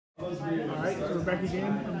Alright, so we're back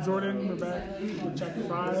again. I'm Jordan. We're back with chapter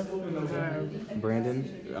 5, and I have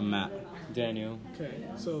Brandon. I'm Matt. Daniel. Okay,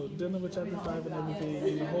 so dealing with chapter 5 and everything,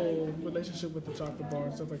 and the whole relationship with the chocolate bar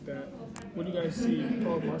and stuff like that. What do you guys see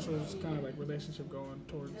Paul Marshall's kind of like relationship going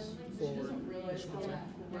towards forward? I should say.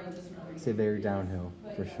 I'd say very downhill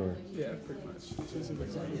for sure. Yeah, pretty much. So it seems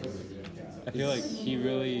like something. I feel like he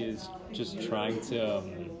really is just trying to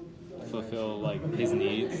fulfill like his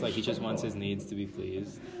needs. Like he just wants his needs to be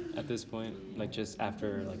pleased at this point. Like just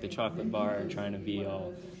after like the chocolate bar, trying to be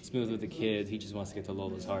all smooth with the kids, he just wants to get to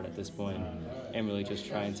Lola's heart at this point and really just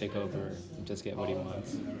try and take over and just get what he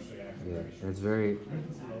wants. Yeah,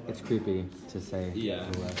 it's creepy to say. Yeah,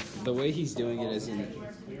 the way he's doing it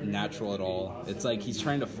isn't natural at all. It's like he's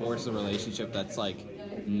trying to force a relationship that's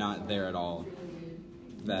like not there at all.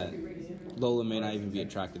 That Lola may not even be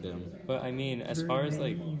attracted to him. But I mean, as far as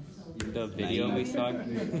like the video we saw,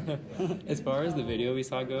 as far as the video we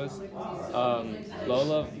saw goes,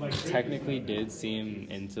 Lola technically did seem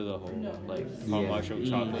into the whole like Paul Marshall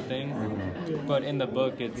chocolate thing, but in the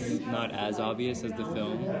book it's not as obvious as the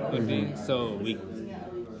film would be. So we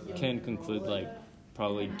can conclude like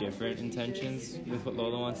probably different intentions with what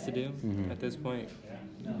Lola wants to do at this point.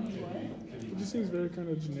 It just seems very kind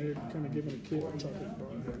of generic, kind of giving a kid a chocolate bar.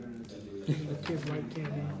 The kids like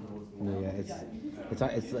candy. No, yeah,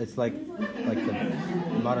 it's like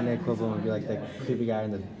the modern day equivalent would be like the creepy guy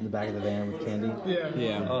in the back of the van with candy.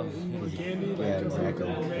 Yeah. Oh. With candy, like Yeah, exactly.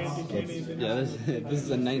 Yeah, this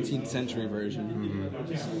is a 19th century version. It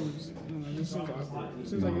just seems, I don't know, it just seems awkward. It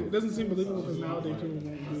seems like it doesn't seem believable because nowadays people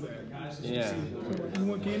won't do that. Yeah. You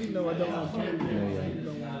want candy? No, I don't want candy. You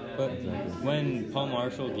don't want it. But when Paul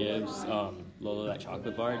Marshall gives Lola that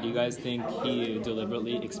chocolate bar, do you guys think he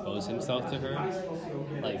deliberately exposed himself to her?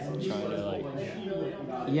 Like, trying to, like,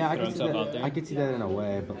 Yeah, throw himself out there? I could see that in a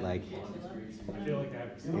way, but like,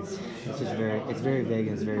 it's just very vague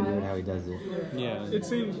and it's very weird how he does it. Yeah. It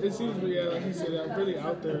seems, yeah, like he said, really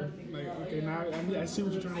out there. Like, okay, now I see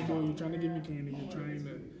what you're trying to do. You're trying to give me candy. You're trying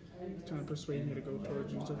to persuade me to go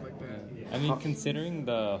towards you and stuff like that. I mean, considering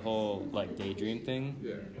the whole, like, daydream thing,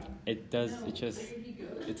 Yeah. it's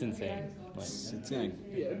insane. Like, It's like,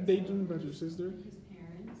 Yeah, daydream about your sister.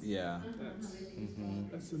 yeah.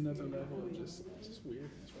 That's another level of just weird.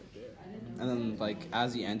 It's right there. And then like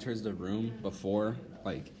as he enters the room before,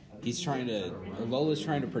 like Lola's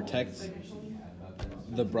trying to protect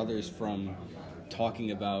the brothers from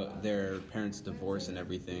talking about their parents' divorce and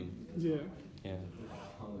everything. Yeah. yeah.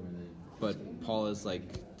 But Paul is like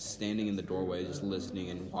standing in the doorway, just listening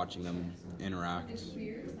and watching them interact,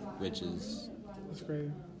 which is That's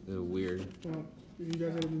crazy. weird. Well, you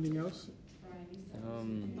guys have anything else?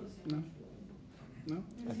 No? No?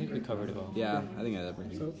 I think we covered it all. Yeah, I think that's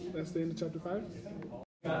everything. So that's the end of chapter 5.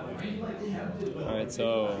 Alright,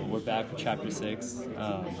 so we're back for chapter 6.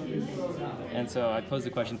 And so I posed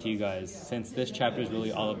a question to you guys. Since this chapter is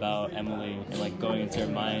really all about Emily and like going into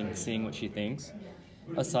her mind, seeing what she thinks,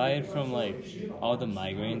 aside from like all the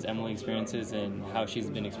migraines Emily experiences and how she's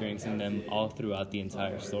been experiencing them all throughout the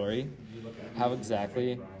entire story, how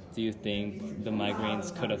exactly do you think the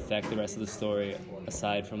migraines could affect the rest of the story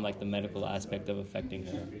aside from like the medical aspect of affecting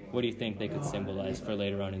her? What do you think they could symbolize for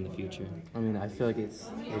later on in the future? I mean, I feel like it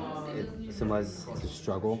symbolizes the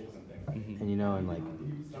struggle, and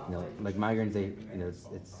like migraines,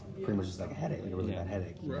 it's pretty much just like a headache, like a really bad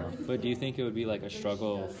headache. But do you think it would be like a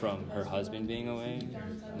struggle from her husband being away?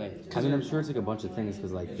 Like, I mean, I'm sure it's like a bunch of things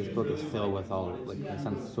because like this book is filled with all like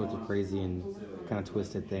some sorts of crazy and kind of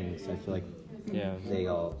twisted things. So I feel like they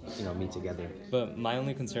all meet together. But my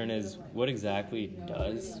only concern is what exactly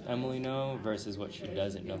does Emily know versus what she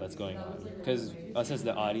doesn't know that's going on? Because us as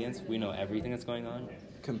the audience, we know everything that's going on.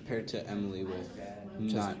 Compared to Emily with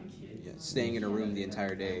not staying in a room the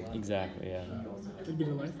entire day. Exactly, yeah. It'd be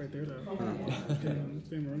the life right there, though.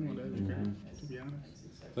 Stay in the room all day, to be honest.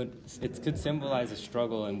 But it could symbolize a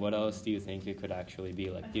struggle, and what else do you think it could actually be?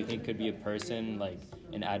 Like, do you think it could be a person, like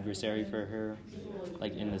an adversary for her,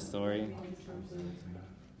 like in the story?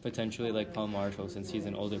 Potentially like Paul Marshall, since he's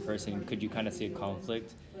an older person, could you kind of see a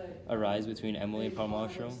conflict arise between Emily and Paul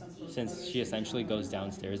Marshall, since she essentially goes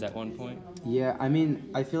downstairs at one point? Yeah, I mean,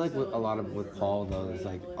 I feel like with Paul though, is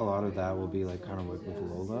like a lot of that will be like kind of with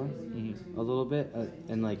Lola, a little bit,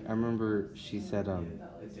 and like I remember she said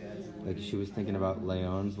like she was thinking about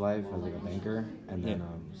Leon's life as like a banker, and then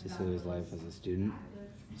Cecilia's life as a student.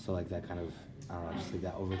 So like that kind of, I don't know, just like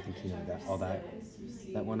that overthinking of that, all that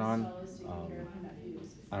went on.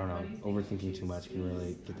 I don't know, overthinking too much can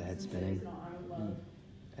really get the head spinning.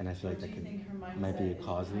 And I feel like that might be a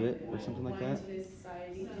cause of it or something like that.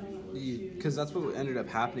 Because that's what ended up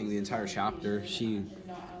happening the entire chapter. She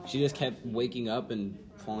she just kept waking up and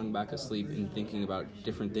falling back asleep and thinking about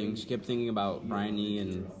different things. She kept thinking about Bryony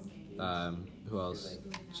and who else?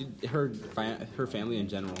 Her family in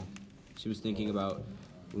general. She was thinking about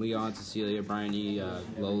Leon, Cecilia, Bryony,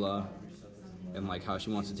 Lola, and like how she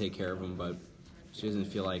wants to take care of them, but she doesn't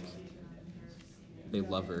feel like they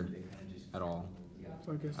love her at all.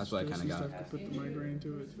 So I guess That's what I kind of got. Have to put the migraine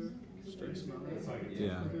to it too. Stress and all that.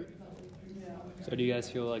 Yeah. So do you guys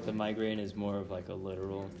feel like the migraine is more of like a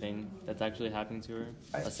literal thing that's actually happening to her,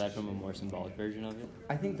 aside from a more symbolic version of it?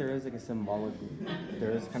 I think there is like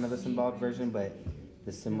there is kind of a symbolic version, but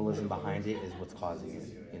the symbolism behind it is what's causing it,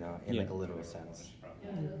 you know, in like a literal sense.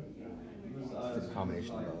 It's a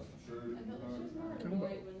combination of both.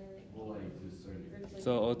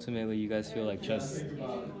 So ultimately, you guys feel like just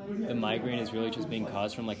the migraine is really just being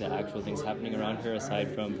caused from like the actual things happening around her,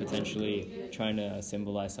 aside from potentially trying to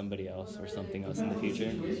symbolize somebody else or something else in the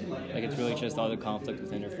future. Like it's really just all the conflict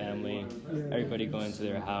within her family, everybody going to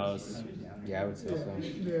their house. Yeah, I would say so.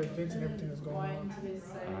 Yeah, events and everything that's going on.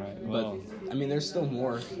 All right. Well, But I mean, there's still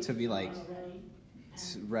more to be like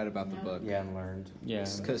read about the book. Yeah, and learned. yeah.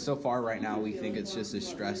 Because so far right now we think it's just a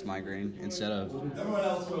stress migraine instead of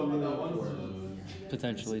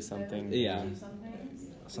Potentially something.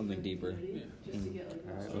 something deeper.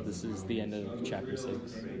 All right. Well, this is the end of chapter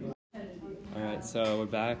 6. All right. So we're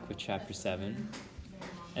back with chapter 7.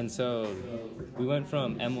 And so we went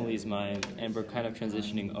from Emily's mind, and we're kind of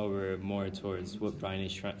transitioning over more towards what Brian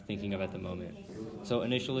is thinking of at the moment. So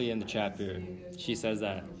initially in the chapter, she says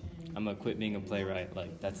that I'm gonna quit being a playwright.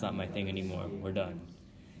 Like, that's not my thing anymore. We're done.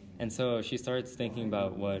 And so she starts thinking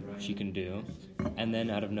about what she can do. And then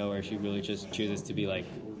out of nowhere, she really just chooses to be like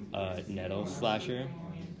a nettle slasher.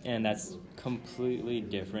 And that's completely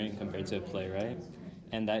different compared to a playwright.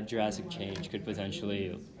 And that drastic change could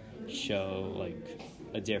potentially show like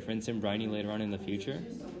a difference in Bryony later on in the future,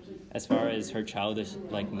 as far as her childish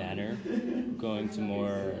like manner going to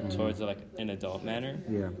more towards like an adult manner.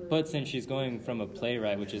 Yeah. But since she's going from a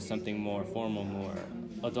playwright, which is something more formal, more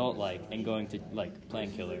adult-like, and going to like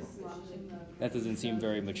Plant Killer, that doesn't seem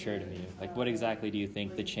very mature to me. Like, what exactly do you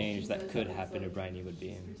think the change that could happen to Bryony would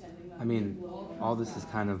be? I mean, all this is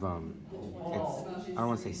kind of it's, I don't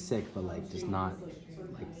want to say sick, but like just not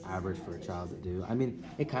like average for a child to do. I mean,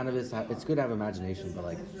 it kind of is. It's good to have imagination, but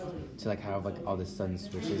like to like have like all this sudden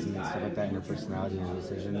switches and stuff like that in her personality and her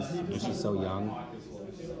decisions when she's so young.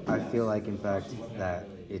 I feel like, in fact, that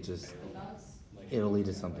it'll lead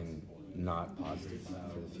to something not positive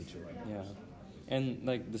for the future. Yeah. And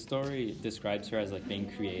like the story describes her as like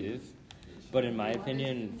being creative, but in my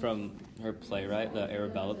opinion, from her playwright, the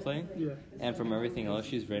Arabella play, and from everything else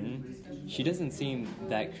she's written, she doesn't seem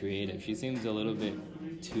that creative. She seems a little bit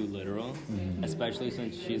too literal, especially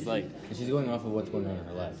since she's like... And she's going off of what's going on in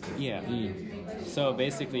her life. Yeah. So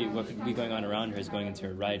basically what could be going on around her is going into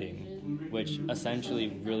her writing, which essentially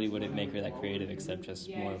really wouldn't make her that creative, except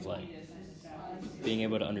just more of like being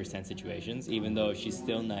able to understand situations, even though she's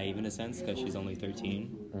still naive in a sense because she's only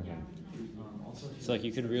 13. So like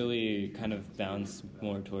you could really kind of bounce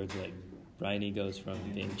more towards like Bryony goes from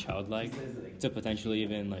being childlike to potentially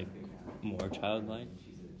even like more childlike,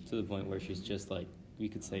 to the point where she's just like, we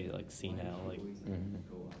could say like senile, like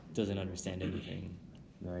doesn't understand anything.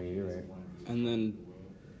 No, you're right. And then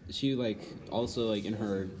she like also like in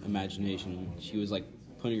her imagination, she was like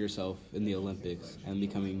putting herself in the Olympics and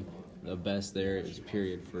becoming the best there is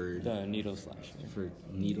period for The needle slasher. for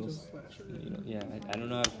needles. Yeah, I don't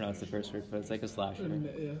know how to pronounce the first word, but it's like a slasher.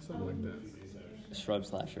 Yeah, something like that. Shrub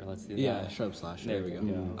slasher, let's do that. Yeah, shrub slasher. There we go.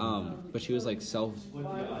 Yeah. But she was like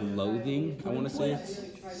self-loathing. I want to say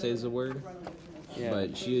is the word. Yeah.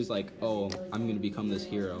 But she was like, oh, I'm gonna become this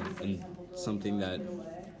hero and something that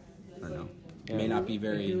I don't know may not be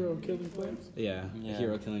very Hero killing plants. yeah, Yeah.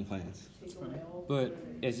 hero killing plants. That's funny. But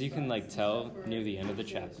as you can like tell near the end of the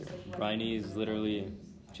chapter, Bryony is literally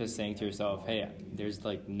just saying to herself, hey, there's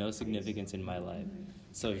like no significance in my life.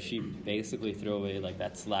 So she basically threw away like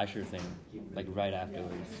that slasher thing like right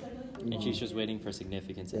afterwards. And she's just waiting for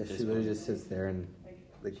significance Yeah, at she this literally point. just sits there and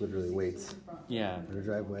like literally waits Yeah. in her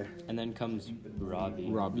driveway. And then comes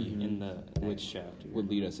Robbie in the next chapter. Would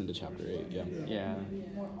lead us into chapter 8. Yeah. Yeah.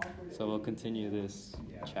 So we'll continue this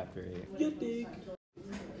chapter 8.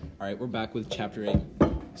 All right, we're back with chapter 8.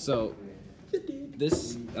 So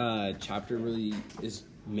this chapter really is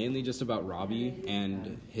mainly just about Robbie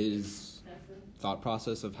and his thought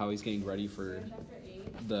process of how he's getting ready for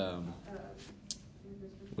the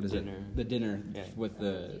Dinner. The dinner Yeah. with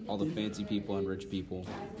all the fancy people and rich people.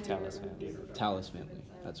 Tallis family. Tallis family.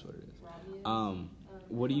 That's what it is.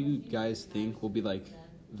 What do you guys think will be like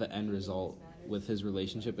the end result with his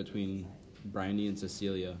relationship between Bryony and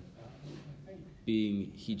Cecilia,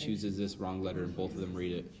 being he chooses this wrong letter and both of them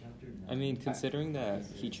read it. I mean, considering that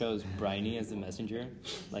he chose Bryony as the messenger,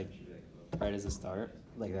 like right as a start.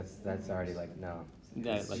 Like that's already like no.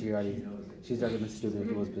 That, like, she's already been stupid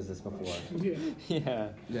people's business before.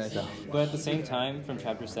 Yeah. So. But at the same time, from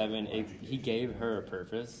chapter 7, he gave her a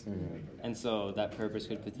purpose, and so that purpose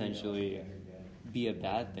could potentially be a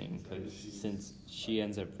bad thing, because since she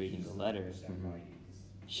ends up reading the letter,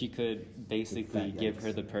 she could basically give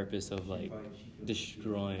her the purpose of like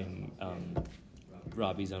destroying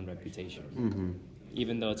Robbie's own reputation,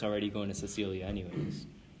 even though it's already going to Cecilia anyways.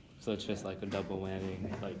 So it's just like a double whammy,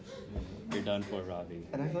 like you're done for, Robbie.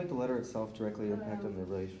 And I feel like the letter itself directly impacted their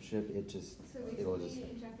relationship. It'll just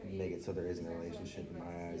make it so there isn't a relationship in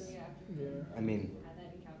my eyes. Yeah. I mean,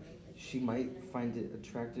 she might find it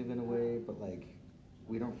attractive in a way, but like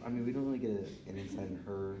we don't really get an insight in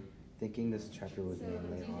her thinking. This chapter was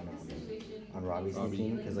mainly on Robbie's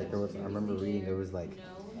thinking, because like I remember reading there was like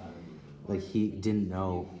he didn't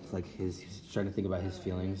know, like he's trying to think about his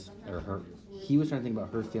feelings, or her. He was trying to think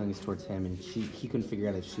about her feelings towards him, and he couldn't figure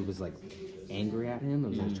out if she was like angry at him, or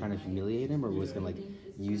was like trying to humiliate him, or was gonna like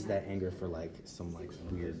use that anger for like some like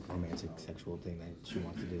weird romantic sexual thing that she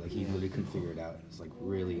wants to do. Like he really couldn't figure it out. It's like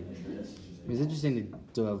really, it was interesting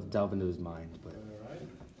to delve into his mind, but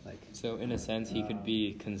like. So in a sense, he could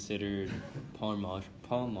be considered Paul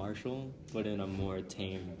Marshall, but in a more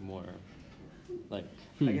tame, more like.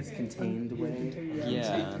 I guess contained way.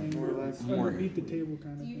 Yeah. More or less. Underneath the table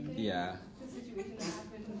kind of thing. Yeah.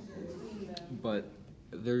 But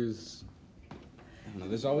there's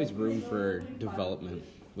always room for development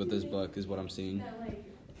with this book, is what I'm seeing.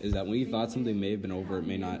 Is that when you thought something may have been over, it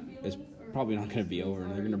may not, it's probably not going to be over,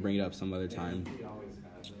 and they're going to bring it up some other time.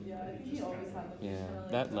 Yeah,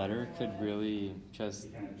 that letter could really just,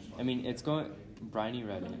 I mean, Bryony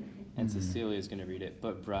read it, and Cecilia is going to read it,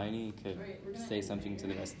 but Bryony could say something to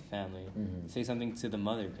the rest of the family, say something to the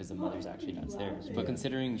mother, because the mother's actually downstairs. But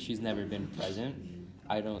considering she's never been present,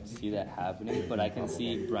 I don't see that happening, but I can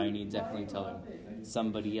see Bryony definitely telling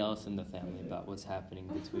somebody else in the family about what's happening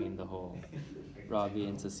between the whole Robbie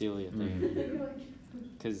and Cecilia thing,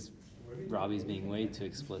 because Robbie's being way too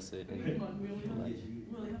explicit. And,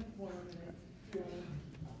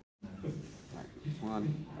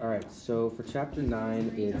 Alright, so for chapter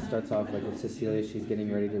 9, it starts off like with Cecilia. She's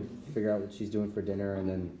getting ready to figure out what she's doing for dinner, and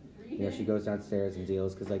then she goes downstairs and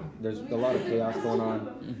deals, because like there's a lot of chaos going on.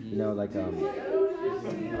 Like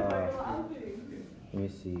let me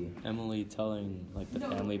see. Emily telling like the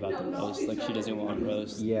family about the roast, like she doesn't want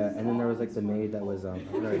roast. Yeah, and then there was like the maid that was I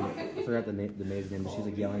forgot the maid's name, but she's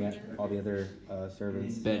like yelling at all the other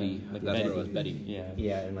servants. Betty, Like that's Betty. what it was, Betty.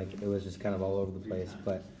 Yeah, and like it was just kind of all over the place.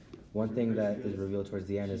 But one thing that is revealed towards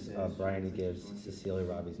the end is Bryony gives Cecilia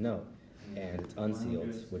Robbie's note, and it's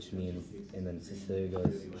unsealed, which means, and then Cecilia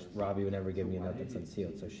goes, Robbie would never give me a note that's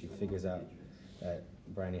unsealed, so she figures out that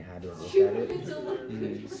Bryony had to look at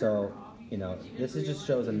it. So, this just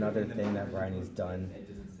shows another thing that Bryony's done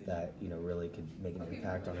that, really could make an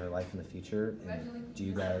impact on her life in the future. And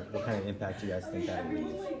what kind of impact do you guys think that would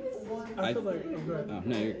leave? I feel like, go ahead. Oh,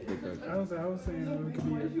 no, you're good. I was saying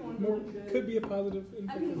it could be a positive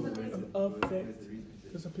effect.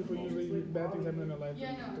 Because some people usually bad things happen in their life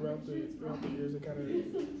throughout the years. They kind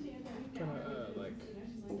of like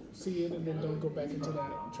see it and then don't go back into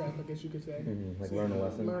that trap, I guess you could say. Like learn a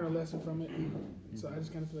lesson. Learn a lesson from it. So I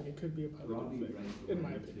just kind of feel like it could be a positive effect, in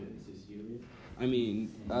my opinion. I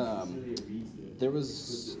mean, there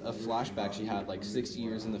was a flashback she had like 60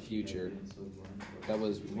 years in the future that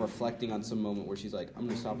was reflecting on some moment where she's like, I'm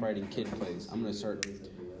going to stop writing kid plays. I'm going to start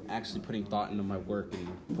actually putting thought into my work and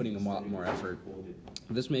putting a lot more effort.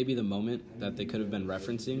 This may be the moment that they could have been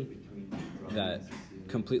referencing that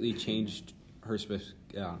completely changed her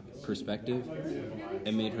perspective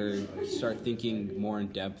and made her start thinking more in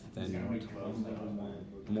depth and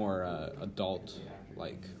more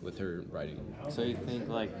adult-like with her writing. So you think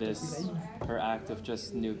like her act of just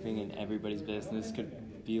snooping in everybody's business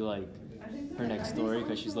could be like her next story,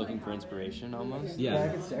 because she's looking for inspiration almost? Yeah, I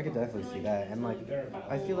could definitely see that. And like,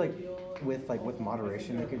 I feel like with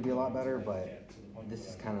moderation it could be a lot better, but this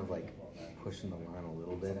is kind of like pushing the line a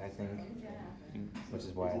little bit, I think, which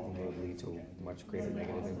is why I think it would lead to a much greater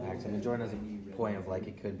negative impact. I mean, Jordan has a point of like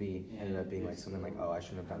it could be ended up being like something like, oh, I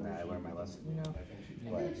shouldn't have done that, I learned my lesson,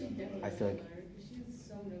 But I feel like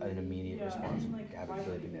an immediate response would have a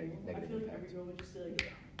really big negative impact.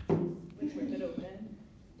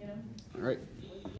 All right.